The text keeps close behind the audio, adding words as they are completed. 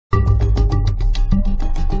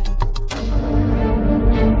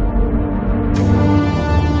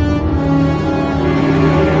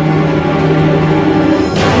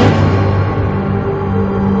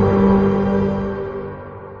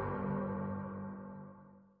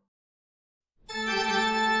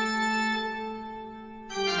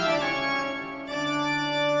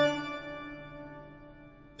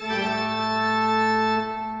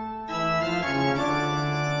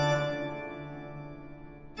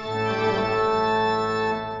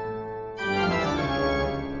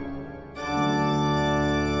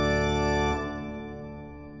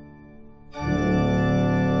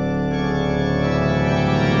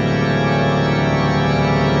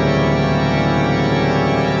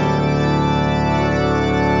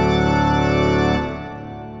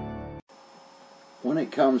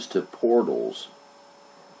it comes to portals,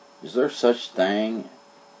 is there such thing?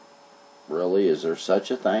 Really, is there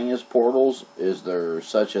such a thing as portals? Is there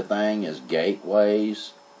such a thing as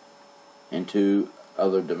gateways into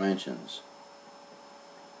other dimensions?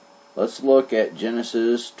 Let's look at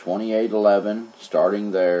Genesis 28:11,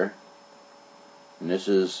 starting there. And this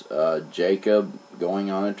is Jacob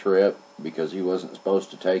going on a trip because he wasn't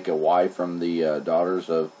supposed to take a wife from the daughters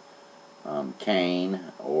of Cain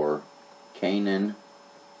or Canaan,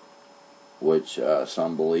 which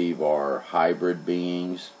some believe are hybrid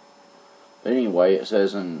beings. But anyway, it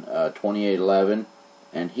says in 28:11,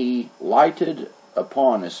 and he lighted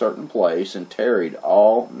upon a certain place and tarried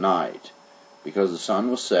all night, because the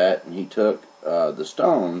sun was set, and he took the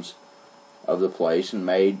stones of the place and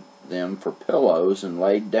made them for pillows and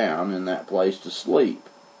laid down in that place to sleep.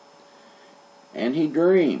 And he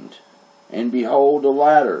dreamed, and behold, a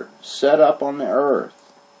ladder set up on the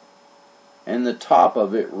earth, and the top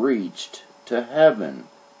of it reached to heaven,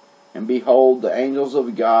 and behold, the angels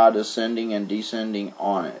of God ascending and descending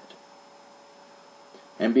on it.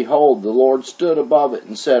 And behold, the Lord stood above it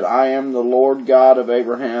and said, I am the Lord God of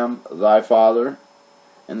Abraham thy father,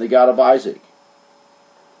 and the God of Isaac.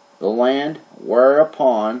 The land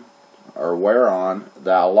whereon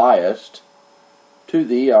thou liest, to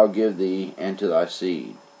thee I'll give thee and to thy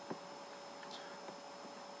seed.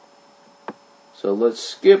 So let's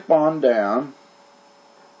skip on down,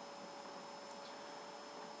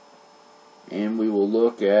 and we will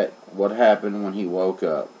look at what happened when he woke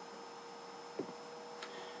up.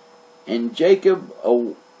 And Jacob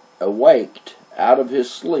awaked out of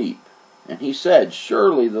his sleep, and he said,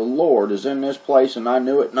 surely the Lord is in this place, and I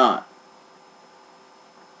knew it not.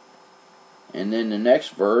 And then the next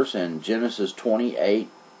verse in Genesis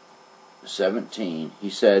 28:17, he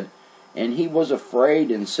said, and he was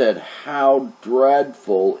afraid and said, how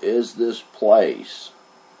dreadful is this place!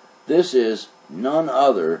 This is none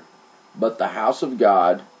other but the house of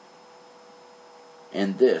God,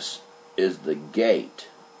 and this is the gate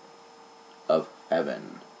of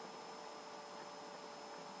heaven.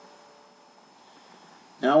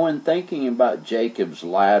 Now, when thinking about Jacob's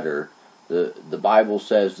ladder, the Bible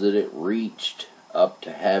says that it reached up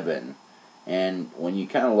to heaven. And when you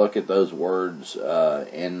kind of look at those words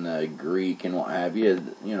in the Greek and what have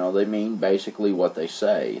you, they mean basically what they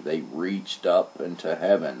say. They reached up into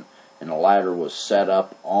heaven. And the ladder was set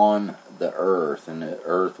up on the earth, and the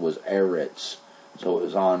earth was eretz, so it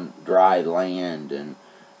was on dry land, and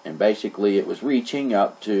basically it was reaching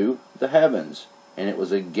up to the heavens, and it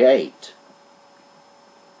was a gate.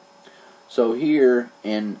 So here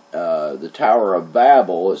in the Tower of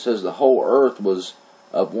Babel, it says the whole earth was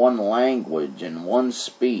of one language and one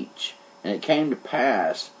speech, and it came to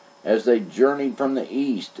pass as they journeyed from the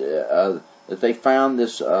east that they found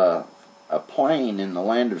this a plain in the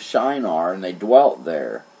land of Shinar, and they dwelt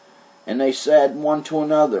there. And they said one to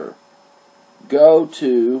another, go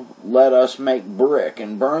to, let us make brick,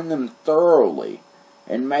 and burn them thoroughly,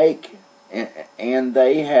 and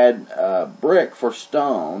they had brick for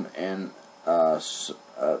stone, and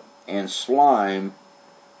slime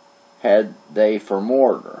had they for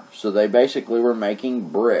mortar. So they basically were making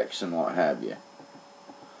bricks and what have you.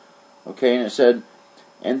 Okay, and it said,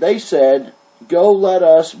 and they said, go, let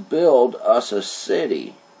us build us a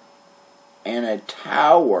city, and a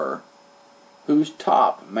tower, whose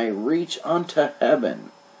top may reach unto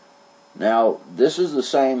heaven. Now, this is the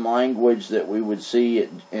same language that we would see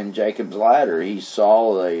in Jacob's ladder. He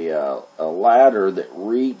saw a ladder that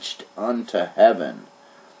reached unto heaven.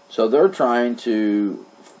 So they're trying to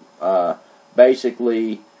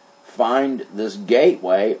basically find this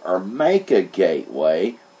gateway, or make a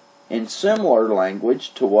gateway, in similar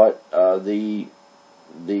language to what the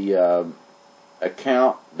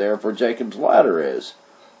account there for Jacob's ladder is.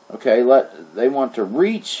 Okay, they want to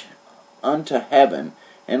reach unto heaven,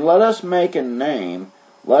 and let us make a name,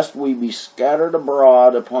 lest we be scattered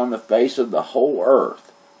abroad upon the face of the whole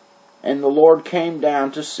earth. And the Lord came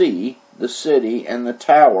down to see the city and the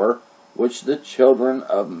tower which the children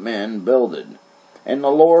of men builded. And the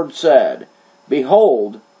Lord said,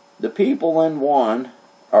 behold, the people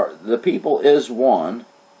is one,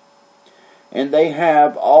 and they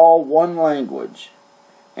have all one language,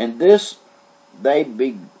 and this they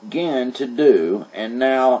begin to do, and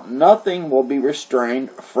now nothing will be restrained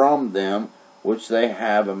from them which they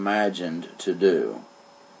have imagined to do.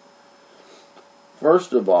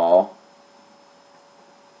 First of all,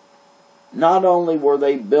 not only were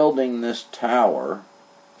they building this tower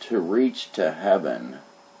to reach to heaven,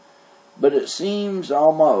 but it seems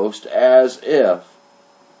almost as if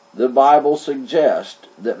the Bible suggests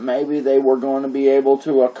that maybe they were going to be able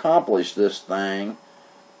to accomplish this thing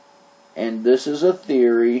and this is a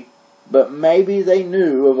theory, but maybe they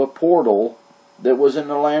knew of a portal that was in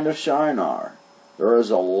the land of Shinar. There is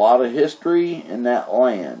a lot of history in that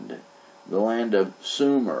land, the land of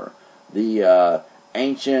Sumer. The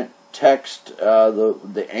ancient text,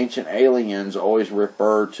 the ancient aliens always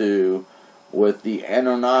refer to with the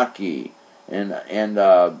Anunnaki and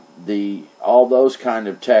all those kind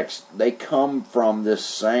of texts. They come from this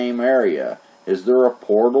same area. Is there a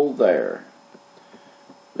portal there?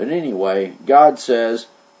 But anyway, God says,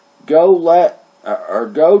 let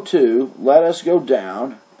us go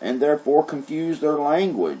down, and therefore confuse their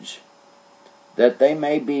language, that they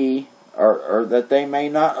may be, or that they may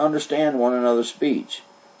not understand one another's speech.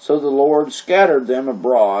 So the Lord scattered them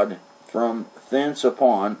abroad from thence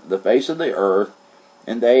upon the face of the earth,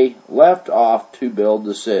 and they left off to build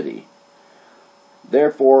the city.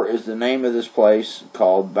 Therefore is the name of this place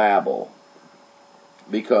called Babel,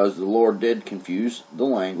 because the Lord did confuse the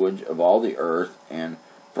language of all the earth, and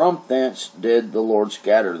from thence did the Lord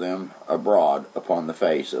scatter them abroad upon the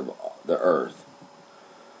face of the earth.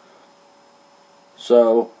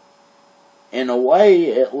 So, in a way,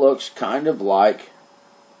 it looks kind of like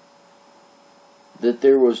that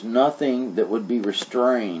there was nothing that would be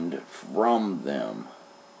restrained from them.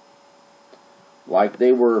 Like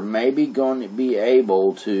they were maybe going to be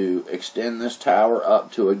able to extend this tower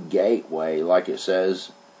up to a gateway, like it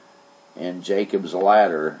says in Jacob's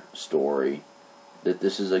ladder story, that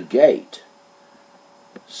this is a gate.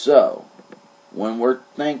 So, when we're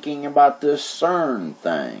thinking about this CERN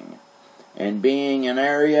thing, and being an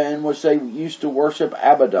area in which they used to worship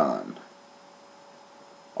Abaddon,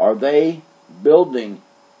 are they building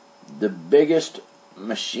the biggest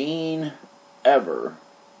machine ever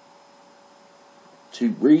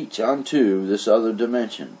to reach unto this other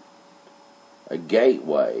dimension? A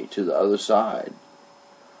gateway to the other side.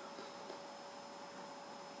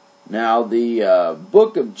 Now, the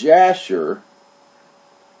book of Jasher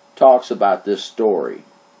talks about this story.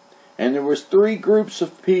 And there was 3 groups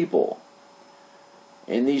of people.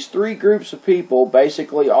 And these 3 groups of people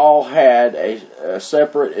basically all had a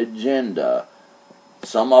separate agenda.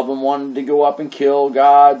 Some of them wanted to go up and kill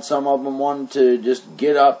God. Some of them wanted to just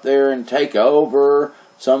get up there and take over.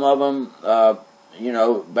 Some of them,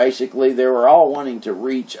 basically they were all wanting to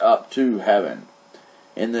reach up to heaven.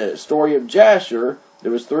 In the story of Jasher,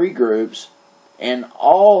 there was 3 groups, and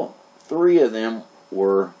all 3 of them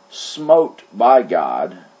were smote by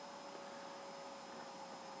God.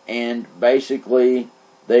 And basically,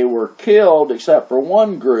 they were killed, except for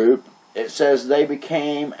one group. It says they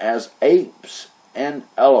became as apes and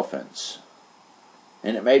elephants.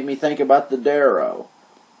 And it made me think about the Darrow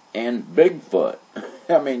and Bigfoot.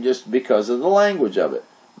 I mean, just because of the language of it.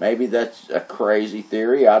 Maybe that's a crazy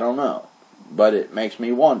theory, I don't know. But it makes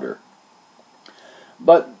me wonder.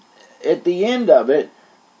 But at the end of it,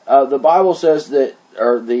 the Bible says that,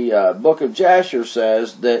 or the book of Jasher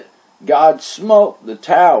says that God smote the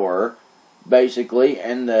tower, basically,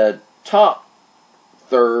 and the top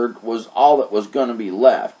third was all that was going to be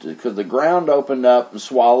left, because the ground opened up and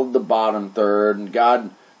swallowed the bottom third, and God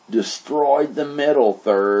destroyed the middle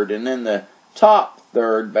third, and then the top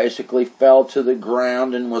third basically fell to the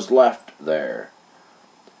ground and was left there.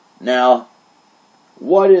 Now,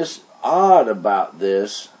 what is odd about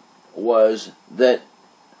this was that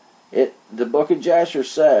the book of Jasher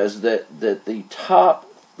says that the top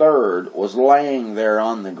third was laying there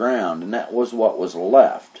on the ground, and that was what was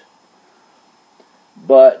left.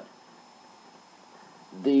 But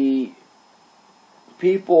the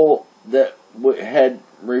people that had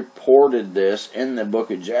reported this in the book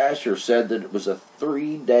of Jasher said that it was a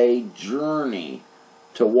 3-day journey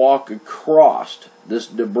to walk across this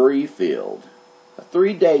debris field. A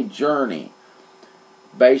 3-day journey,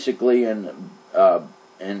 basically in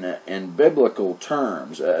biblical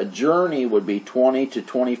terms. A journey would be 20 to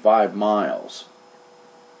 25 miles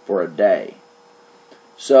for a day.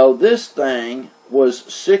 So this thing was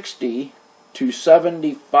 60 to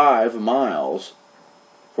 75 miles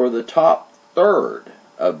for the top third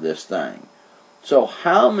of this thing. So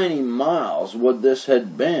how many miles would this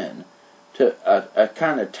have been to a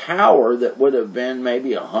kind of tower that would have been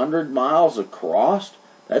maybe 100 miles across?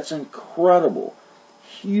 That's incredible.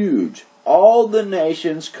 Huge. All the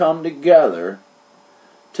nations come together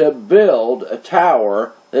to build a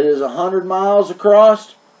tower that is 100 miles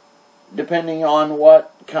across, depending on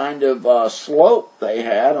what kind of slope they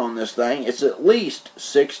had on this thing. It's at least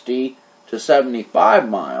 60 to 75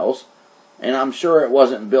 miles, and I'm sure it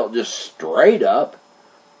wasn't built just straight up,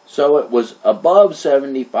 so it was above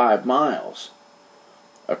 75 miles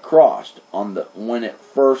across when it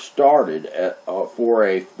first started for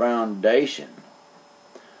a foundation.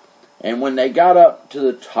 And when they got up to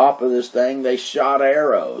the top of this thing, they shot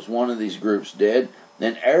arrows. One of these groups did.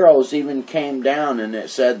 Then arrows even came down, and it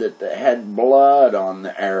said that they had blood on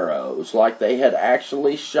the arrows, like they had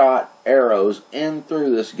actually shot arrows in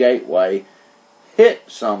through this gateway, hit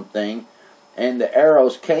something, and the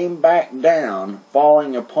arrows came back down,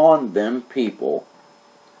 falling upon them people,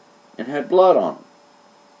 and had blood on them.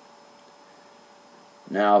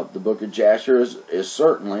 Now, the book of Jasher is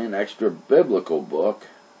certainly an extra biblical book,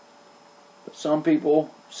 but some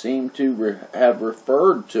people seem to have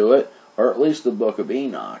referred to it, or at least the book of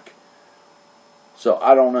Enoch. So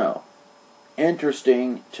I don't know.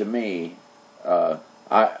 Interesting to me.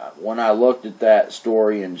 When I looked at that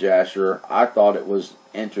story in Jasher, I thought it was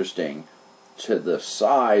interesting to the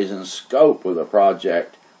size and scope of the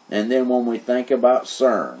project. And then when we think about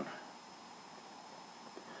CERN,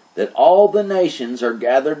 that all the nations are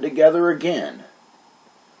gathered together again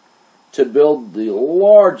to build the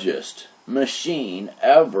largest machine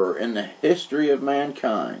ever in the history of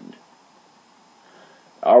mankind.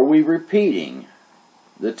 Are we repeating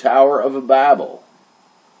the Tower of Babel?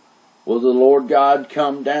 Will the Lord God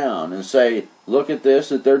come down and say, look at this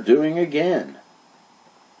that they're doing again?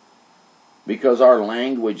 Because our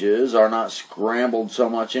languages are not scrambled so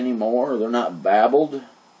much anymore, they're not babbled.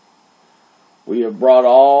 We have brought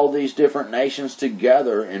all these different nations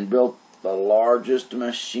together and built the largest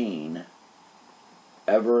machine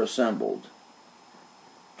ever assembled.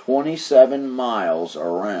 27 miles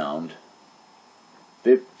around,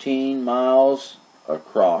 15 miles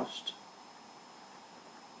across.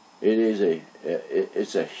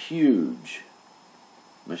 It's a huge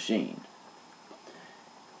machine.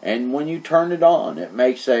 And when you turn it on, it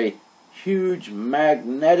makes a huge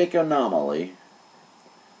magnetic anomaly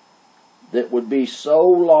that would be so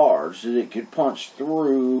large that it could punch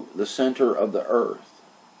through the center of the earth.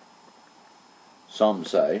 Some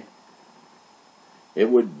say it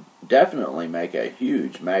would definitely make a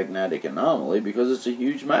huge magnetic anomaly because it's a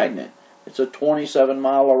huge magnet. It's a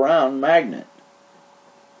 27-mile around magnet.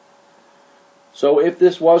 So if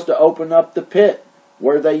this was to open up the pit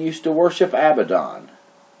where they used to worship Abaddon,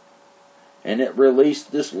 and it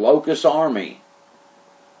released this locust army,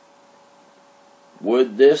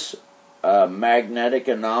 would this magnetic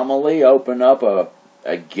anomaly open up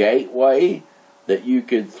a gateway that you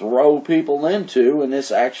could throw people into, and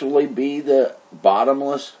this actually be the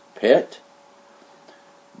bottomless pit?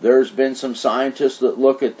 There's been some scientists that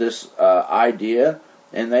look at this idea,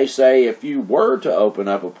 and they say if you were to open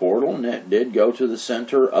up a portal and it did go to the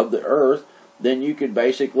center of the earth, then you could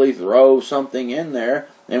basically throw something in there,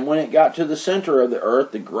 and when it got to the center of the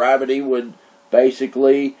earth, the gravity would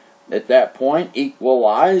basically at that point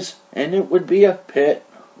equalize, and it would be a pit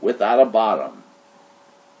without a bottom.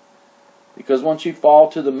 Because once you fall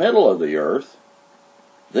to the middle of the earth,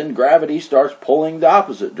 then gravity starts pulling the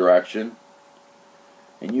opposite direction,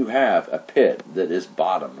 and you have a pit that is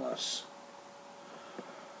bottomless.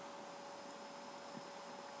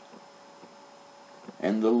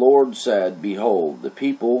 And the Lord said, behold, the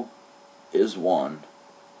people is one,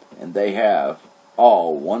 and they have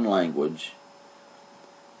all one language,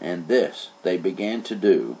 and this they began to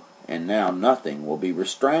do, and now nothing will be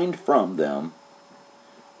restrained from them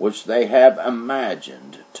which they have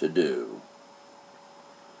imagined to do.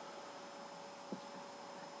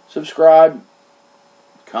 Subscribe,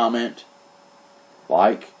 comment,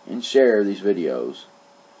 like, and share these videos.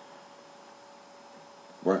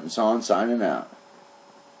 Brenton Son signing out.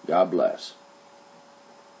 God bless.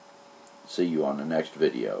 See you on the next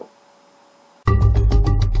video.